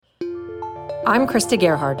I'm Krista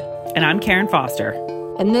Gerhard. And I'm Karen Foster.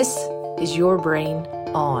 And this is Your Brain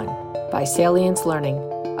On by Salience Learning,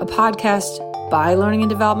 a podcast by learning and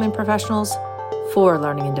development professionals for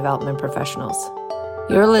learning and development professionals.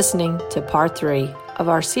 You're listening to part 3 of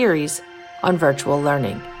our series on virtual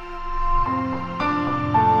learning.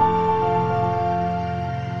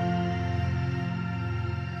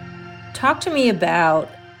 Talk to me about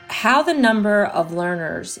how the number of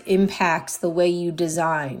learners impacts the way you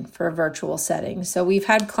design for a virtual setting. So we've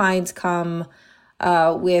had clients come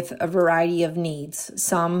with a variety of needs,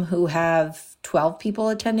 some who have 12 people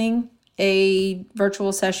attending a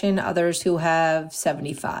virtual session, others who have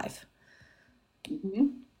 75. Mm-hmm.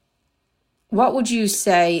 What would you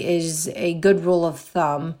say is a good rule of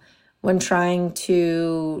thumb when trying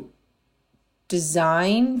to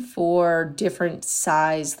design for different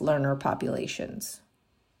size learner populations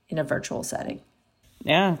in a virtual setting?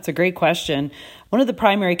 Yeah, it's a great question. One of the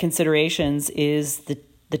primary considerations is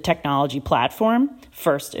the technology platform,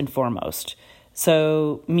 first and foremost.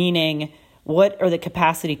 So meaning, what are the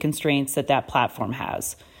capacity constraints that platform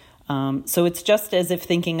has? So it's just as if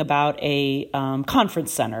thinking about a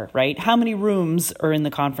conference center, right? How many rooms are in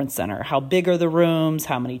the conference center? How big are the rooms?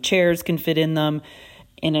 How many chairs can fit in them?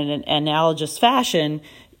 In an analogous fashion,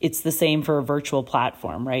 it's the same for a virtual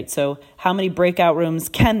platform, right? So how many breakout rooms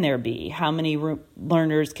can there be? How many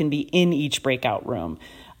learners can be in each breakout room?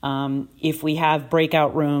 If we have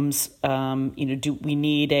breakout rooms, do we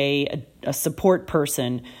need a support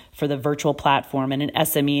person for the virtual platform and an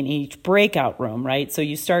SME in each breakout room, right? So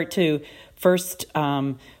you start to first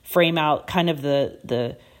frame out kind of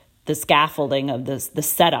the scaffolding of the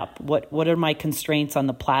setup. What are my constraints on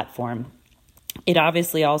the platform? It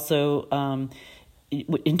obviously also,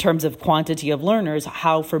 in terms of quantity of learners,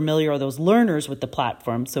 how familiar are those learners with the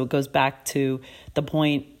platform? So it goes back to the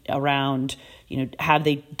point around, have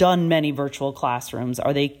they done many virtual classrooms?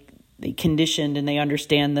 Are they conditioned and they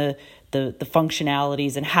understand the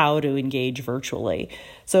functionalities and how to engage virtually?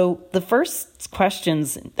 So the first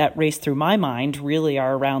questions that race through my mind really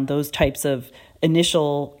are around those types of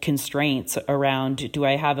initial constraints around, do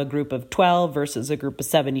I have a group of 12 versus a group of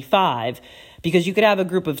 75? Because you could have a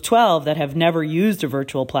group of 12 that have never used a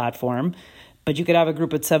virtual platform, but you could have a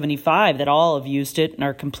group of 75 that all have used it and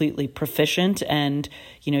are completely proficient. And,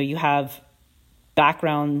 you have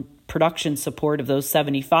background production support of those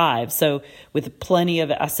 75. So with plenty of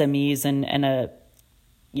SMEs and a,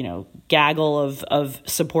 gaggle of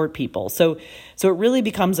support people. So it really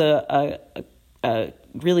becomes a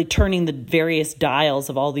really turning the various dials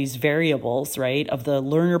of all these variables, right, of the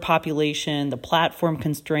learner population, the platform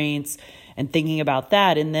constraints, and thinking about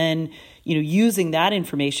that. And then, using that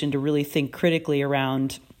information to really think critically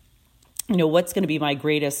around, what's going to be my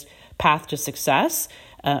greatest path to success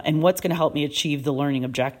and what's going to help me achieve the learning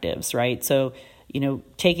objectives, right? So,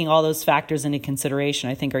 taking all those factors into consideration,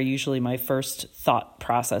 I think are usually my first thought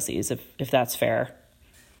processes, if that's fair.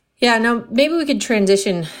 Yeah, now maybe we could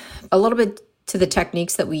transition a little bit to the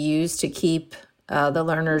techniques that we use to keep the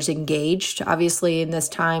learners engaged. Obviously, in this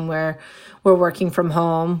time where we're working from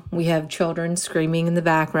home, we have children screaming in the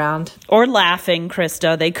background. Or laughing,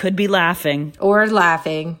 Krista. They could be laughing. Or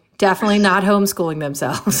laughing. Definitely not homeschooling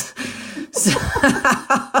themselves. So,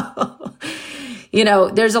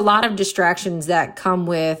 there's a lot of distractions that come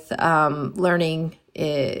with learning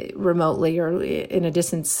remotely or in a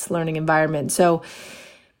distance learning environment. So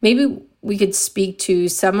maybe we could speak to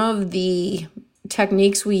some of the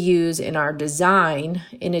techniques we use in our design,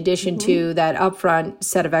 in addition to that upfront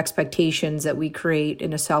set of expectations that we create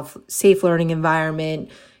in a safe learning environment,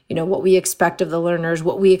 what we expect of the learners,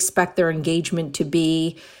 what we expect their engagement to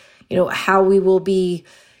be, how we will be.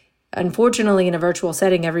 Unfortunately, in a virtual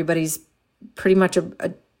setting, everybody's pretty much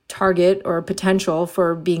a target or a potential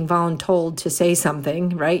for being voluntold to say something,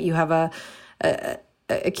 right? You have a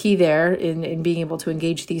key there in being able to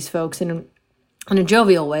engage these folks in a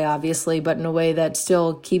jovial way, obviously, but in a way that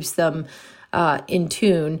still keeps them in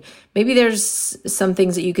tune. Maybe there's some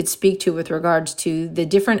things that you could speak to with regards to the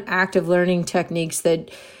different active learning techniques that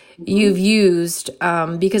you've used,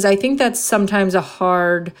 because I think that's sometimes a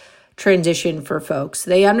hard transition for folks.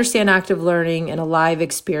 They understand active learning and a live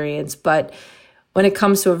experience, but when it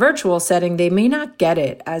comes to a virtual setting, they may not get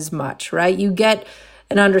it as much, right? You get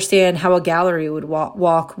and understand how a gallery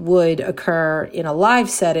walk would occur in a live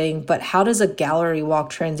setting, but how does a gallery walk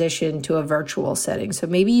transition to a virtual setting? So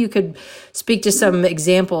maybe you could speak to some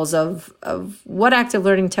examples of what active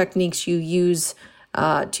learning techniques you use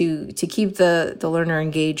to keep the learner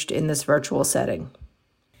engaged in this virtual setting.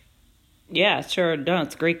 Yeah, sure. No,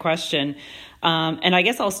 it's a great question. And I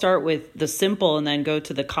guess I'll start with the simple and then go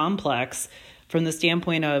to the complex from the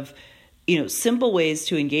standpoint of simple ways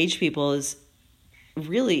to engage people is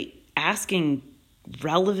really asking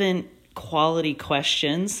relevant quality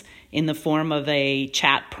questions in the form of a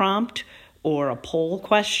chat prompt or a poll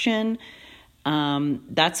question.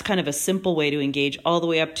 That's kind of a simple way to engage, all the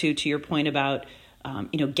way up to your point about,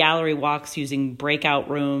 gallery walks using breakout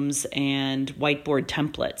rooms and whiteboard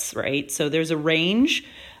templates, right? So there's a range,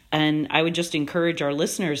 and I would just encourage our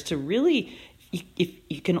listeners to really, if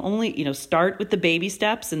you can only, start with the baby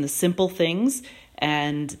steps and the simple things,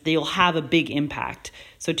 and they'll have a big impact.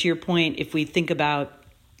 So to your point, if we think about,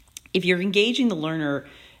 if you're engaging the learner,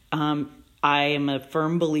 I am a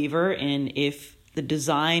firm believer in, if the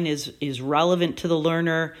design is relevant to the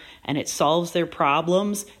learner and it solves their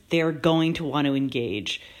problems, they're going to want to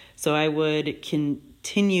engage. So I would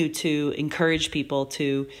continue to encourage people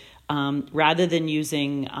to, rather than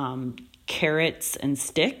using carrots and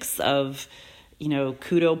sticks of,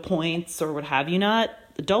 kudo points or what have you not,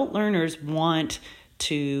 adult learners want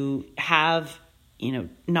to have,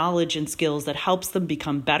 knowledge and skills that helps them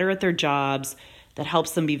become better at their jobs, that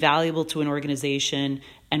helps them be valuable to an organization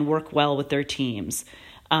and work well with their teams.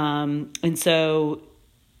 And so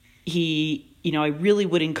I really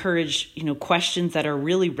would encourage, questions that are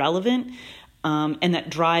really relevant, and that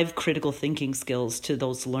drive critical thinking skills to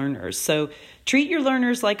those learners. So treat your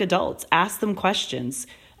learners like adults. Ask them questions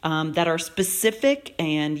that are specific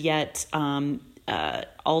and yet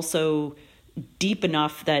also deep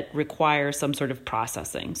enough that require some sort of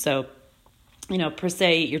processing. So, per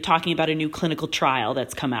se, you're talking about a new clinical trial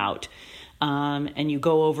that's come out, and you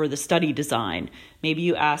go over the study design. Maybe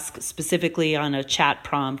you ask specifically on a chat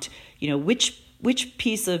prompt, which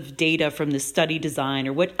piece of data from the study design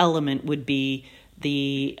or what element would be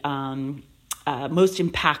the most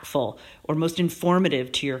impactful or most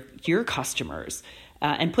informative to your customers.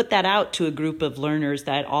 And put that out to a group of learners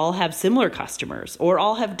that all have similar customers or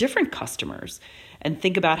all have different customers, and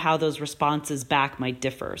think about how those responses back might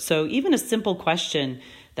differ. So even a simple question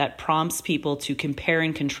that prompts people to compare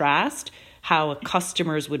and contrast how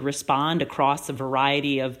customers would respond across a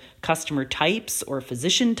variety of customer types or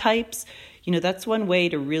physician types, that's one way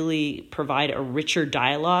to really provide a richer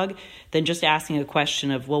dialogue than just asking a question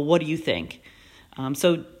of, well, what do you think?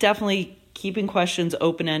 So definitely keeping questions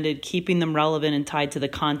open-ended, keeping them relevant and tied to the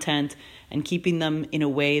content, and keeping them in a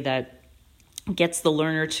way that gets the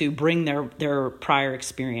learner to bring their prior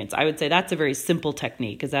experience. I would say that's a very simple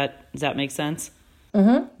technique. Does that make sense?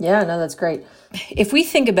 Mm-hmm. Yeah, no, that's great. If we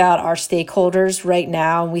think about our stakeholders right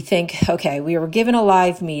now, and we think, okay, we were given a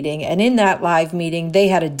live meeting, and in that live meeting, they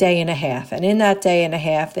had a day and a half. And in that day and a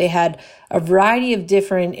half, they had a variety of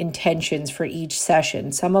different intentions for each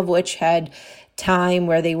session, some of which had time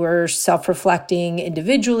where they were self-reflecting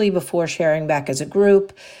individually before sharing back as a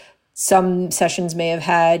group. Some sessions may have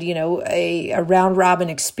had, a round robin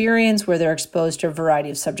experience where they're exposed to a variety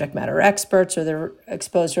of subject matter experts, or they're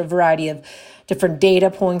exposed to a variety of different data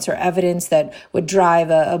points or evidence that would drive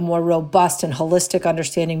a more robust and holistic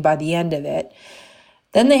understanding by the end of it.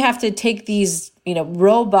 Then they have to take these,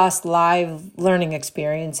 robust live learning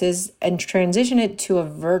experiences and transition it to a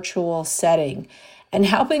virtual setting, and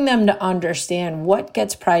helping them to understand what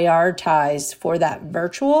gets prioritized for that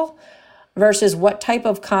virtual versus what type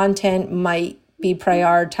of content might be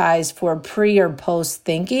prioritized for pre or post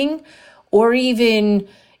thinking, or even,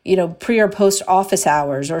 pre or post office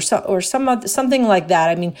hours, or something like that.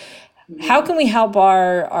 I mean, how can we help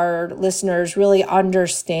our listeners really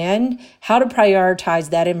understand how to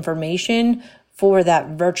prioritize that information for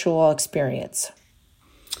that virtual experience?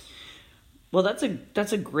 Well,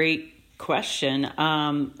 that's a great question.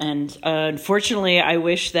 And unfortunately, I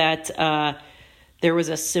wish that there was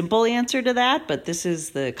a simple answer to that, but this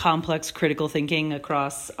is the complex critical thinking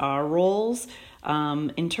across our roles.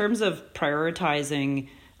 In terms of prioritizing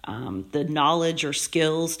the knowledge or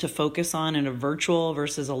skills to focus on in a virtual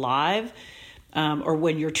versus a live, or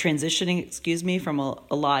when you're transitioning, from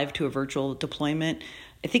a live to a virtual deployment,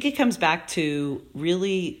 I think it comes back to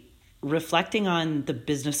really reflecting on the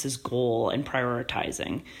business's goal and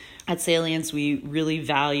prioritizing. At Salience, we really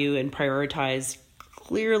value and prioritize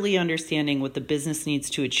clearly understanding what the business needs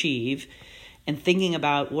to achieve, and thinking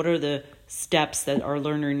about what are the steps that our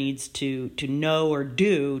learner needs to know or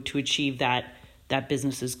do to achieve that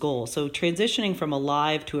business's goal. So transitioning from a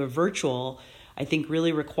live to a virtual, I think,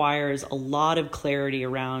 really requires a lot of clarity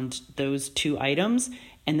around those two items,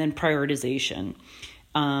 and then prioritization.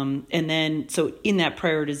 And then, so in that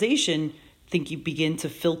prioritization, I think you begin to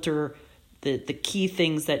filter the key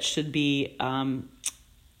things that should be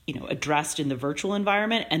addressed in the virtual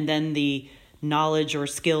environment, and then the knowledge or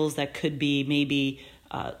skills that could be maybe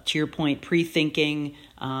to your point, pre-thinking,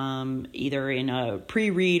 either in a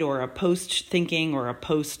pre-read or a post-thinking or a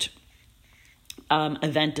post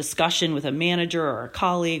event discussion with a manager or a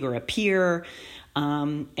colleague or a peer,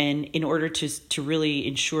 and in order to really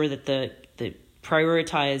ensure that the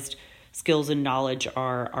prioritized skills and knowledge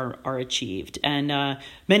are achieved. And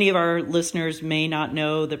many of our listeners may not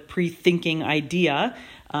know the pre-thinking idea.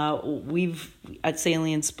 We've at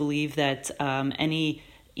Salience believe that any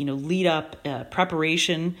lead up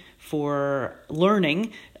preparation for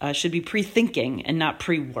learning should be pre-thinking and not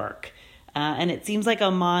pre-work. And it seems like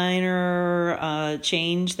a minor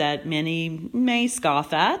change that many may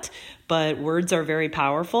scoff at, but words are very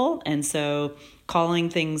powerful. And so calling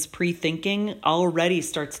things pre-thinking already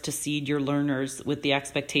starts to seed your learners with the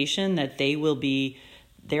expectation that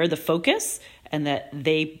they're the focus and that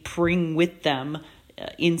they bring with them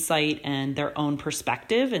insight and their own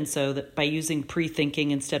perspective. And so that by using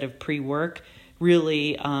pre-thinking instead of pre-work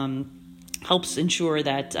really helps ensure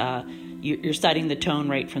that you're setting the tone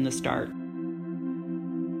right from the start.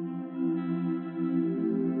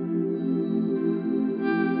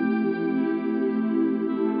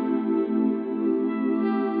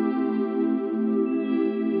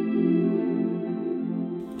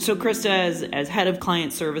 So Krista, as head of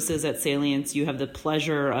client services at Salience, you have the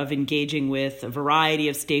pleasure of engaging with a variety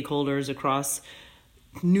of stakeholders across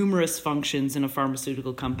numerous functions in a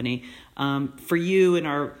pharmaceutical company. For you and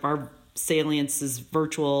our Salience's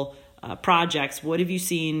virtual projects, what have you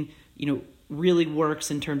seen, really works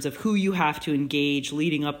in terms of who you have to engage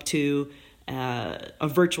leading up to a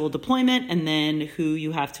virtual deployment, and then who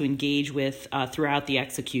you have to engage with throughout the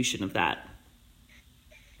execution of that?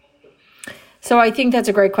 So I think that's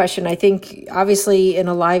a great question. I think obviously in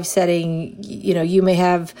a live setting, you may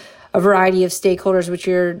have a variety of stakeholders, which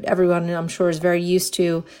everyone I'm sure is very used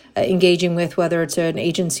to engaging with, whether it's an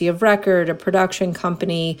agency of record, a production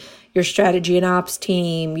company, your strategy and ops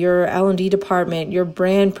team, your L&D department, your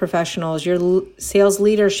brand professionals, your sales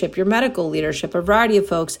leadership, your medical leadership, a variety of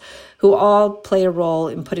folks who all play a role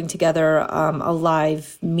in putting together a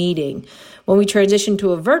live meeting. When we transition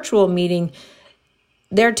to a virtual meeting,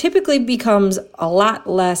 there typically becomes a lot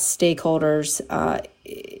less stakeholders,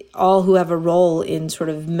 all who have a role in sort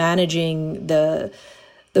of managing the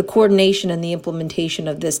coordination and the implementation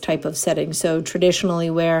of this type of setting. So traditionally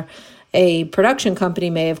where a production company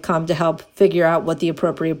may have come to help figure out what the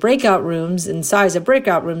appropriate breakout rooms and size of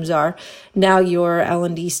breakout rooms are, now your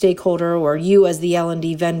L&D stakeholder or you as the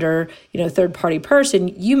L&D vendor, third-party person,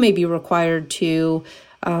 you may be required to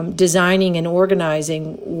designing and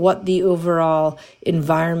organizing what the overall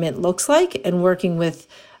environment looks like and working with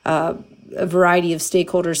a variety of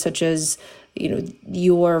stakeholders such as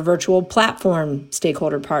your virtual platform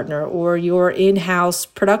stakeholder partner or your in-house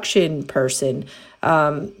production person.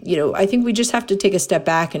 I think we just have to take a step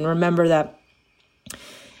back and remember that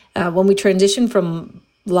when we transition from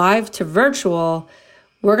live to virtual,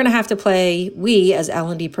 we're going to have to we as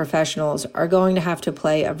L&D professionals are going to have to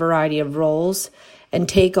play a variety of roles and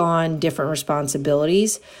take on different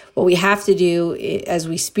responsibilities. What we have to do as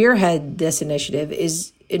we spearhead this initiative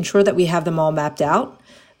is ensure that we have them all mapped out,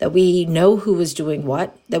 that we know who is doing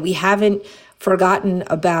what, that we haven't forgotten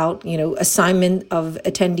about, assignment of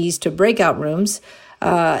attendees to breakout rooms.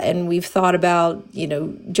 And we've thought about,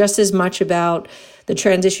 just as much about the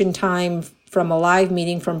transition time from a live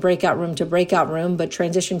meeting from breakout room to breakout room, but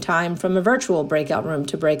transition time from a virtual breakout room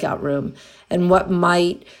to breakout room, and what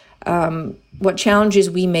challenges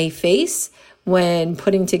we may face when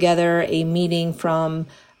putting together a meeting from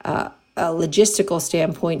a logistical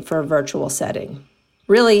standpoint for a virtual setting.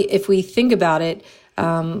 Really, if we think about it,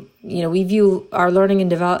 we view our learning and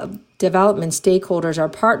development stakeholders, our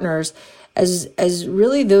partners, as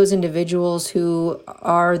really those individuals who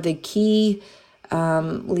are the key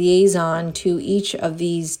liaison to each of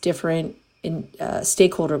these different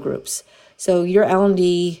stakeholder groups. So your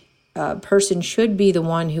L&D person should be the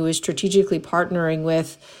one who is strategically partnering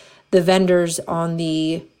with the vendors on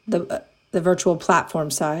the virtual platform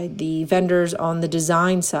side, the vendors on the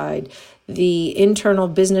design side, the internal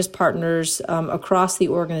business partners across the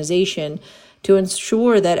organization to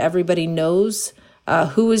ensure that everybody knows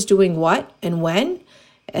who is doing what and when,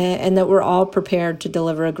 and that we're all prepared to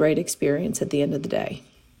deliver a great experience at the end of the day.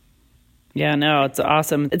 Yeah, no, it's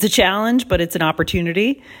awesome. It's a challenge, but it's an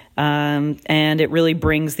opportunity. And it really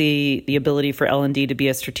brings the ability for L&D to be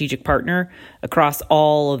a strategic partner across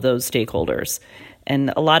all of those stakeholders.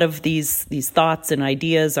 And a lot of these thoughts and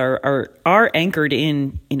ideas are anchored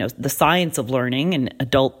in, the science of learning and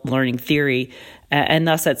adult learning theory. And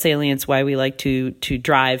thus at Salience, why we like to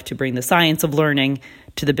drive to bring the science of learning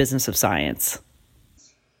to the business of science.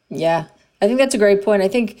 Yeah. I think that's a great point. I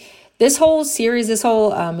think this whole series, this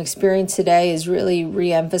whole experience today is really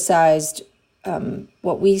reemphasized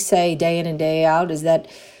what we say day in and day out is that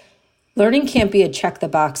learning can't be a check the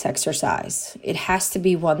box exercise. It has to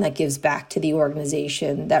be one that gives back to the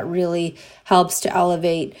organization, that really helps to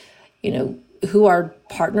elevate, who our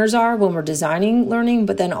partners are when we're designing learning,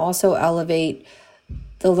 but then also elevate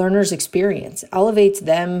the learner's experience, elevates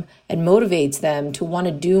them and motivates them to want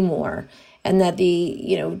to do more. And that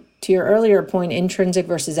to your earlier point, intrinsic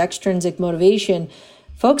versus extrinsic motivation,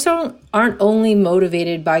 folks aren't only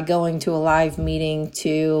motivated by going to a live meeting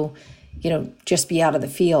to, just be out of the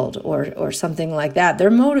field or something like that.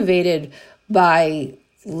 They're motivated by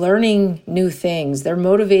learning new things. They're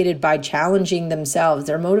motivated by challenging themselves.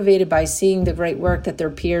 They're motivated by seeing the great work that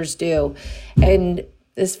their peers do. And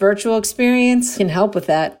this virtual experience can help with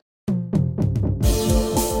that.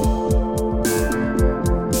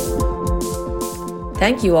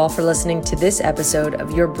 Thank you all for listening to this episode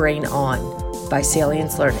of Your Brain On by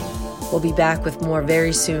Salience Learning. We'll be back with more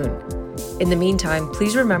very soon. In the meantime,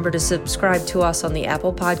 please remember to subscribe to us on the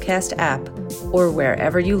Apple Podcast app or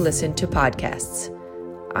wherever you listen to podcasts.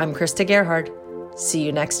 I'm Krista Gerhard. See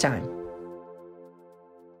you next time.